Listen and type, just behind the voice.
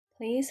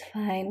Please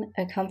find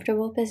a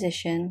comfortable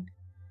position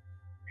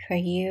for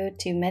you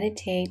to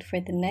meditate for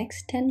the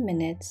next 10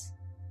 minutes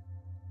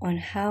on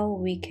how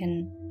we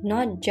can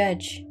not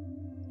judge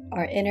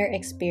our inner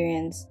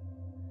experience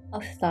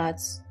of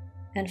thoughts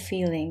and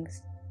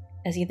feelings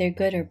as either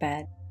good or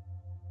bad.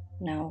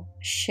 Now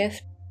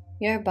shift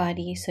your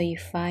body so you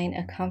find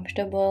a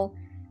comfortable,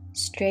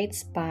 straight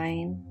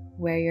spine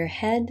where your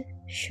head,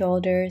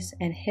 shoulders,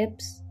 and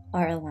hips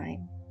are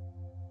aligned.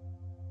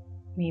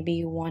 Maybe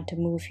you want to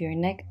move your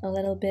neck a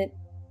little bit,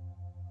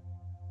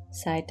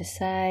 side to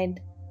side,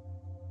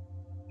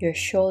 your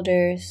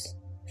shoulders,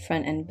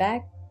 front and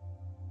back,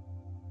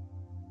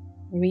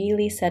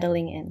 really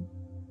settling in.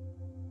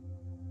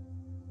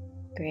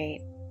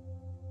 Great.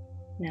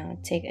 Now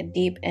take a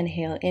deep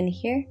inhale in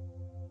here.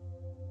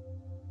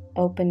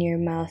 Open your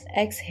mouth,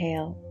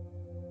 exhale,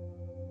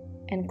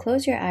 and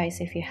close your eyes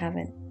if you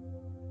haven't.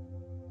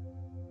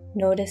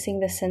 Noticing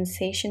the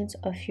sensations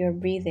of your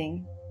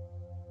breathing.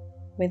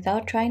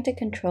 Without trying to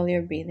control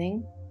your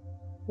breathing,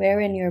 where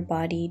in your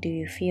body do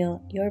you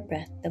feel your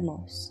breath the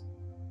most?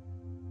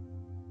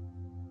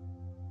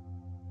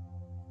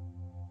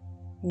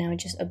 Now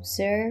just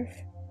observe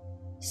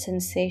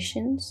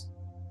sensations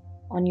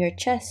on your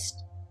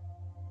chest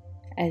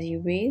as you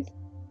breathe.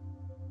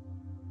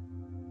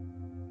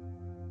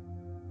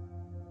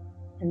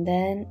 And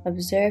then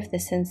observe the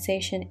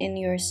sensation in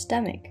your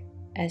stomach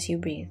as you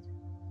breathe.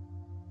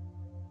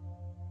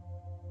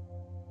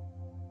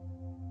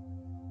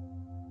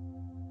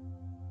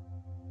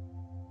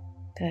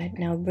 Good.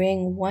 Now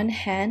bring one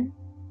hand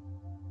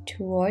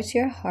towards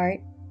your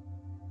heart,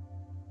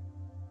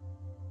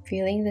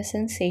 feeling the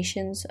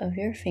sensations of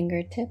your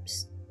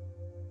fingertips,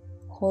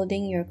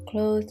 holding your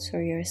clothes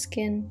or your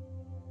skin,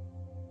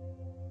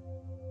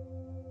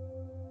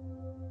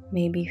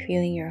 maybe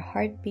feeling your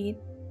heartbeat.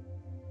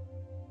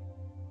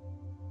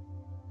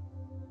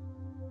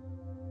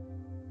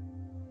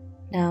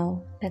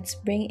 Now let's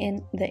bring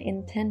in the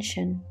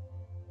intention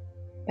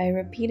by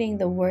repeating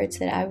the words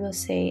that I will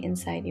say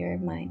inside your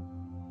mind.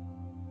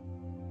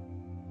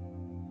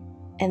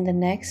 In the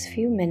next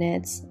few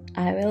minutes,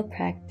 I will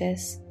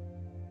practice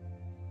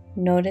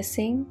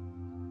noticing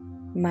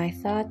my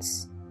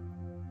thoughts,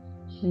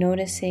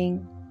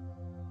 noticing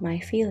my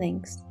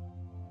feelings,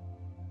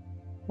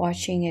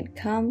 watching it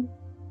come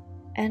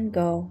and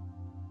go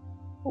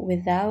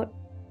without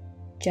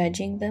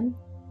judging them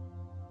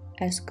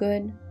as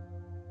good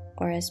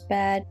or as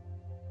bad,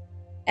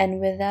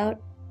 and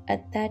without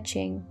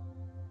attaching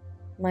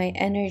my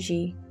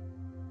energy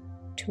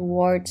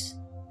towards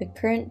the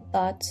current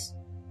thoughts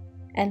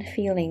and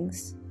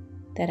feelings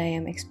that I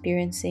am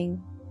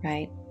experiencing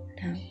right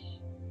now.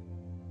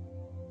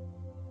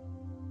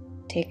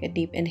 Take a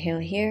deep inhale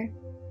here.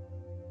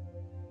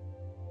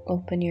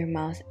 Open your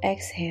mouth,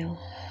 exhale,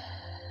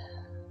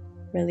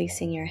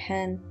 releasing your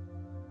hand,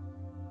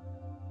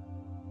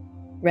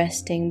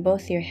 resting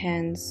both your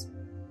hands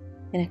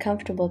in a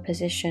comfortable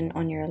position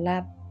on your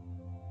lap.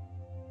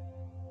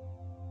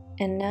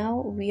 And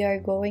now we are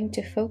going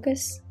to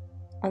focus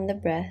on the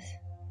breath.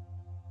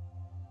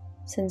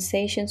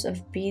 Sensations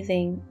of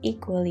breathing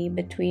equally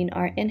between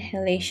our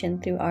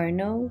inhalation through our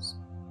nose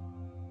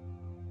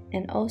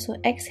and also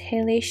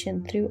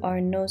exhalation through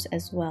our nose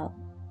as well.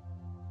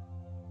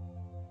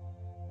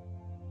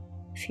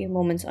 A few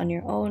moments on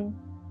your own.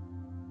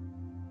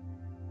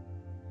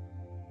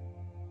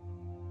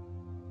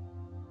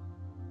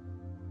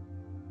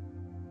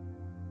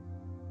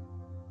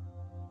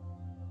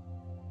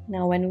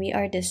 Now, when we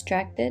are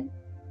distracted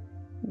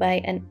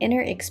by an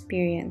inner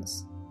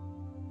experience,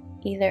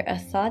 either a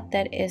thought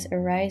that is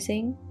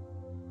arising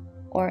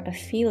or a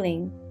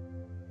feeling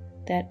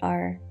that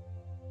are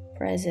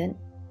present,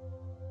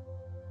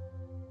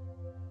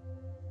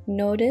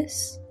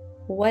 notice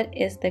what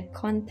is the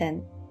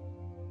content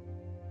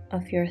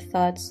of your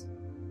thoughts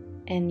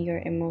and your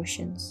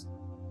emotions.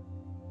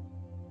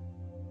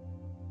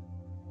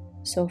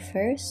 So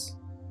first,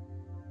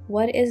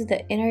 what is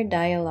the inner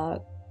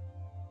dialogue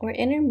or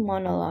inner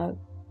monologue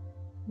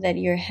that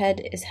your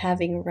head is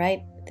having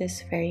right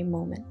this very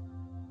moment?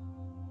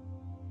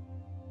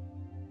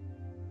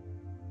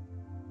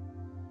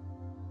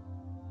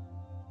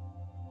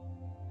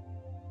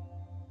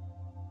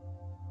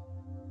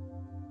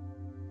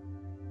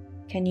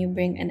 Can you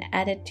bring an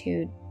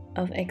attitude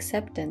of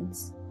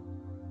acceptance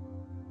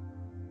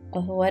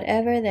of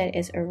whatever that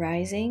is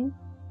arising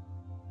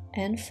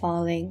and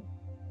falling,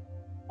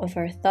 of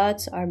our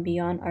thoughts are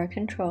beyond our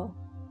control?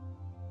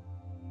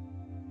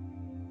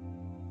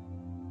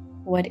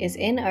 What is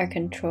in our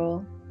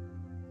control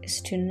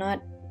is to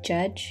not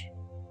judge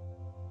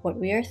what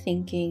we are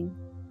thinking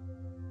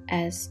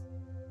as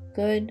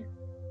good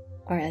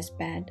or as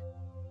bad.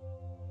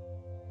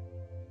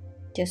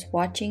 Just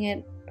watching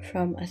it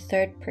from a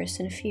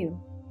third-person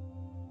view.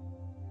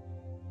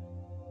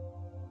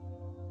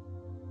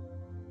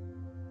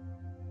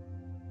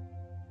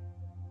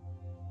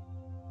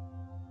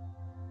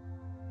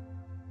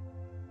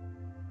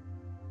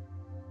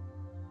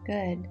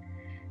 Good.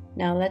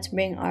 Now let's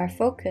bring our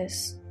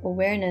focus,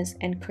 awareness,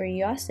 and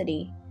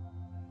curiosity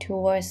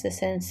towards the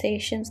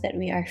sensations that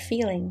we are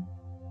feeling.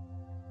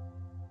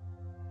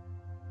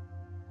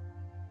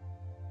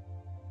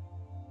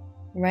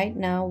 Right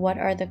now, what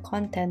are the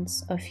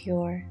contents of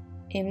your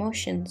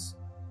emotions?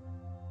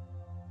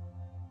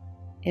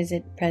 Is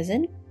it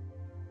present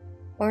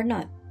or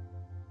not?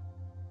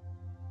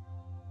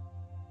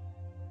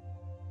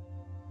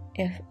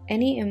 If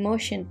any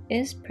emotion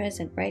is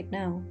present right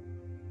now,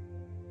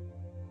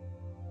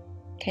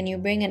 can you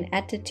bring an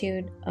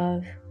attitude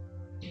of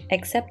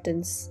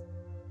acceptance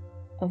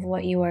of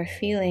what you are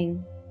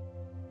feeling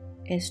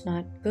is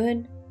not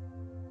good,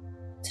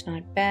 it's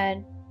not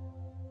bad,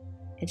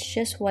 it's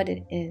just what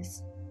it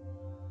is.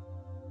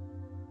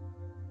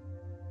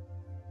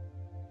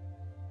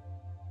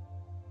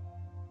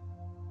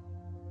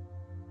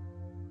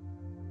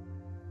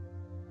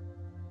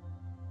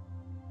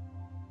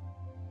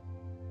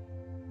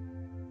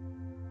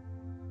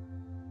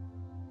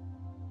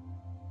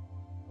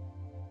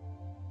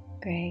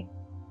 Great.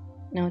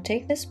 Now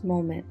take this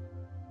moment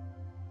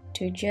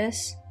to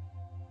just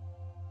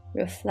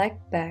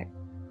reflect back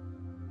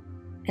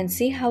and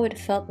see how it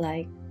felt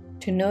like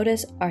to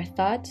notice our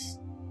thoughts,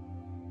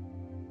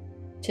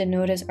 to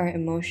notice our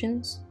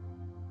emotions,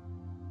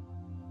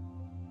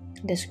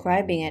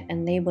 describing it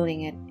and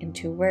labeling it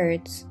into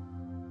words,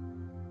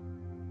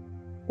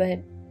 but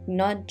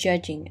not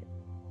judging it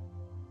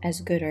as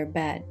good or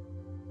bad,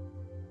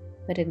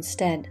 but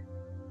instead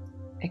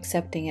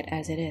accepting it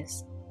as it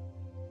is.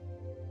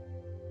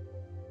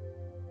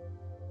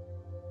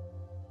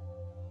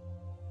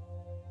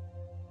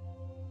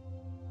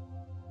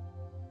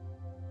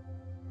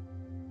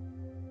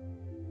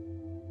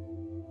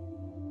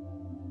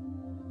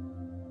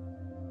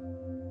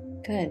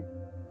 Good.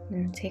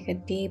 Now take a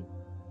deep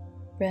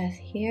breath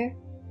here.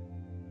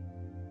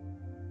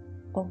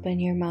 Open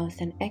your mouth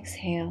and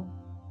exhale.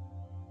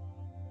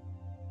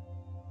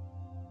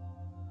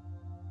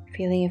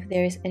 Feeling if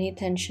there is any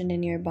tension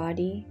in your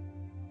body,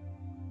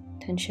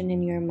 tension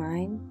in your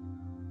mind.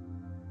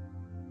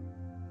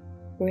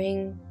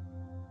 Bring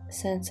a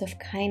sense of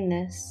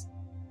kindness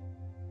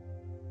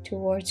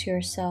towards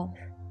yourself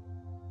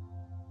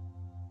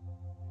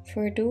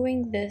for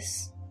doing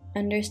this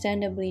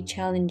understandably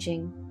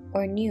challenging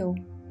or new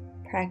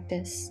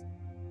practice,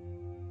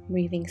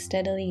 breathing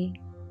steadily,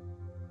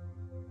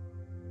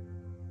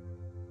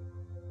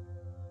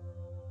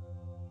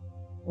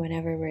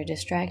 whenever we're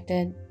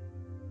distracted,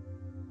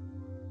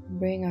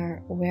 bring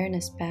our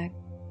awareness back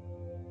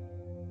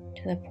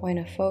to the point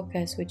of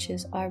focus, which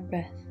is our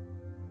breath,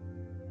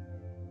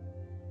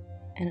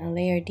 and a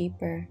layer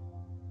deeper,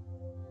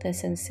 the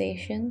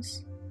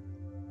sensations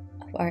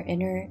of our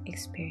inner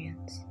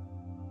experience.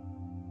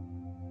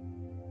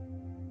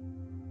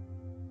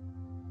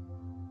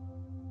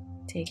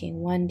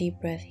 Taking one deep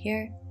breath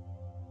here.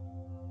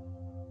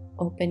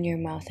 Open your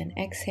mouth and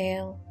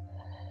exhale.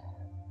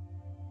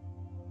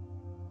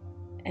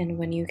 And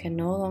when you can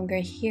no longer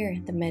hear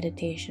the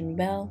meditation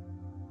bell,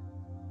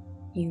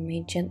 you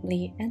may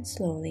gently and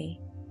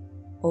slowly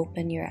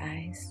open your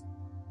eyes.